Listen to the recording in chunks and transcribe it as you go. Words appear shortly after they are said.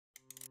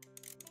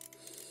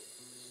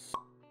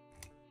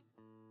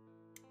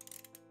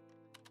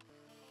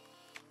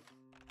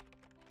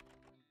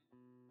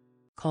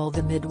Call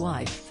the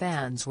Midwife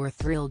fans were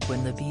thrilled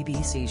when the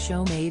BBC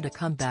show made a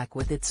comeback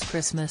with its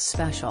Christmas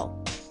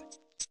special.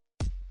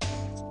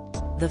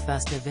 The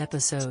festive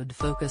episode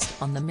focused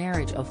on the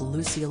marriage of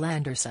Lucille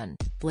Anderson,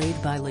 played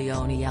by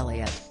Leonie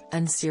Elliott,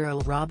 and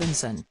Cyril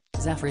Robinson,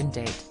 Zephyrin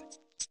date.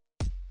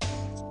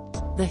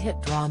 The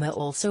hit drama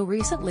also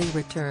recently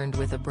returned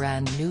with a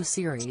brand new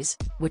series,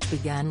 which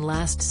began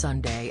last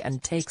Sunday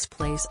and takes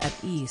place at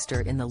Easter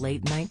in the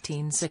late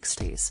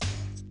 1960s.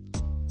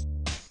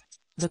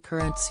 The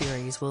current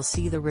series will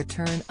see the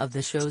return of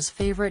the show's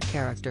favorite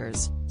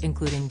characters,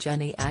 including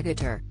Jenny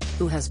Agutter,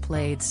 who has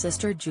played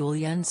Sister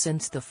Julienne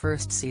since the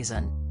first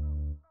season.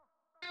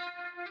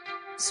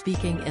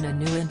 Speaking in a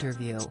new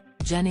interview,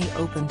 Jenny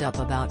opened up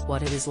about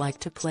what it is like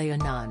to play a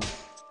nun.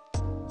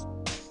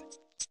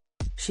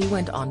 She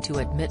went on to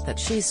admit that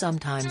she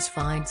sometimes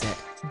finds it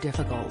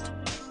difficult.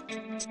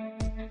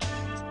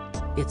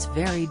 "It's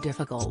very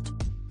difficult.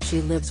 She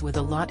lives with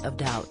a lot of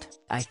doubt,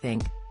 I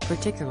think,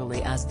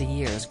 particularly as the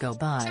years go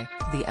by,"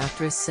 the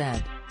actress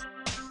said.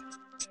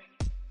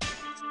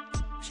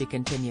 She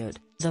continued,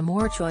 "The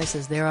more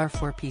choices there are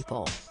for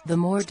people, the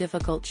more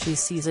difficult she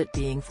sees it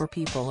being for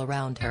people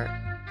around her.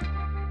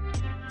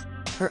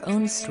 Her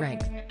own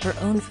strength, her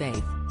own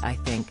faith, I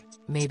think,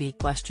 may be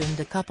questioned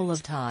a couple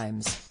of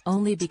times,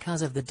 only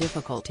because of the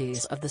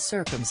difficulties of the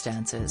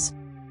circumstances."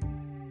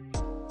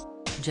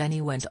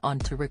 Jenny went on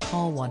to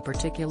recall one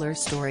particular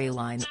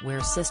storyline where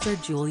Sister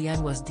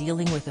Julienne was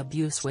dealing with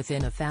abuse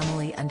within a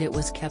family and it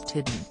was kept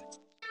hidden.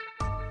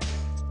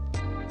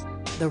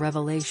 "The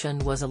revelation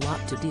was a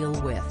lot to deal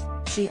with,"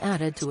 she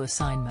added to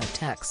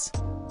assignment X.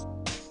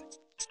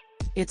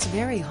 "It's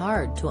very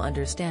hard to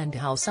understand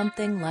how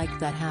something like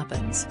that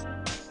happens."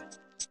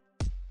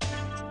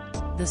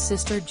 The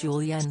Sister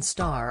Julienne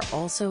star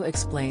also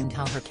explained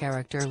how her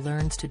character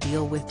learns to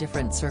deal with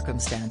different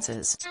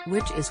circumstances,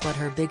 which is what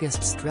her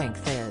biggest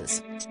strength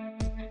is.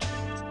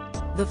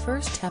 The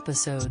first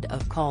episode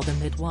of Call the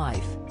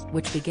Midwife,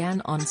 which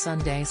began on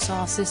Sunday,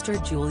 saw Sister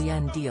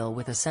Julienne deal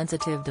with a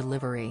sensitive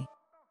delivery.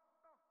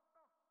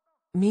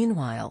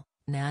 Meanwhile,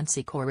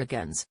 Nancy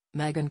Corrigan's,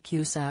 Megan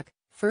Cusack,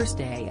 first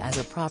day as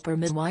a proper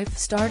midwife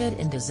started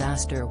in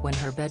disaster when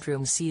her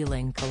bedroom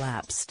ceiling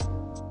collapsed.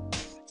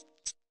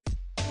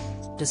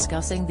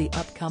 Discussing the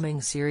upcoming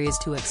series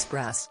to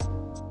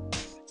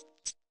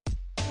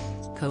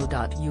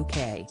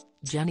Express.co.uk,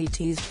 Jenny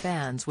teased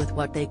fans with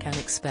what they can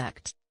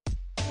expect.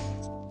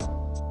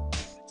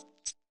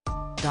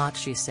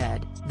 She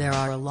said, "There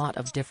are a lot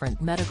of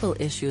different medical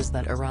issues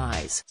that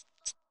arise.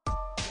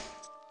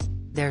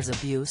 There's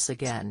abuse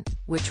again,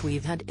 which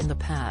we've had in the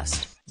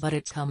past, but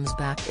it comes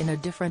back in a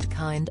different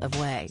kind of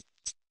way.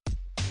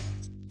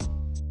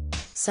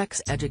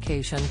 Sex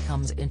education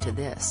comes into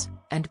this,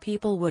 and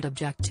people would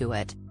object to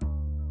it.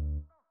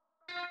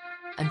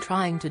 And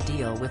trying to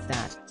deal with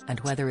that, and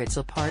whether it's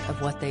a part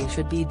of what they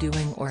should be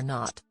doing or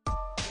not.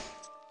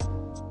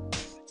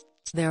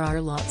 There are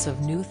lots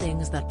of new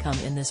things that come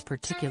in this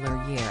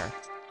particular year."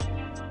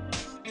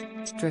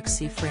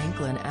 Trixie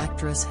Franklin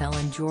actress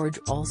Helen George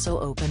also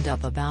opened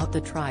up about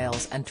the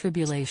trials and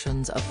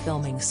tribulations of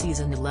filming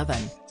season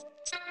 11.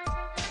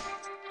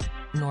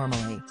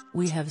 "Normally,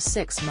 we have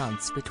 6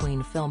 months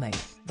between filming,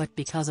 but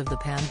because of the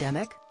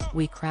pandemic,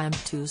 we crammed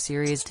 2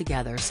 series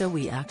together, so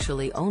we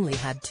actually only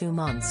had 2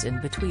 months in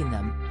between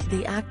them,"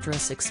 the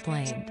actress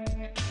explained.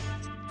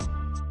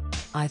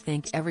 "I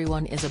think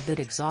everyone is a bit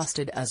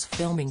exhausted as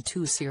filming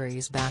 2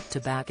 series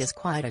back-to-back is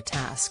quite a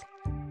task."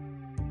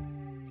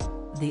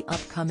 The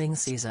upcoming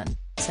season,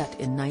 set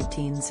in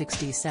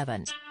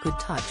 1967, could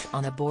touch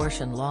on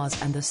abortion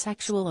laws and the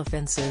Sexual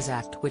Offences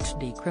Act, which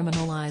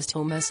decriminalized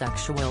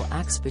homosexual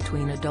acts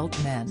between adult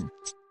men.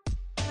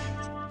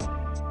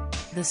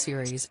 The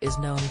series is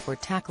known for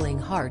tackling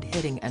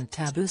hard-hitting and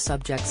taboo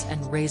subjects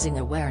and raising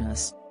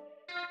awareness.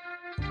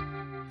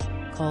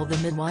 Call the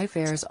Midwife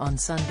airs on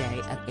Sunday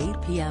at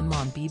 8 p.m.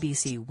 on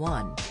BBC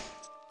One.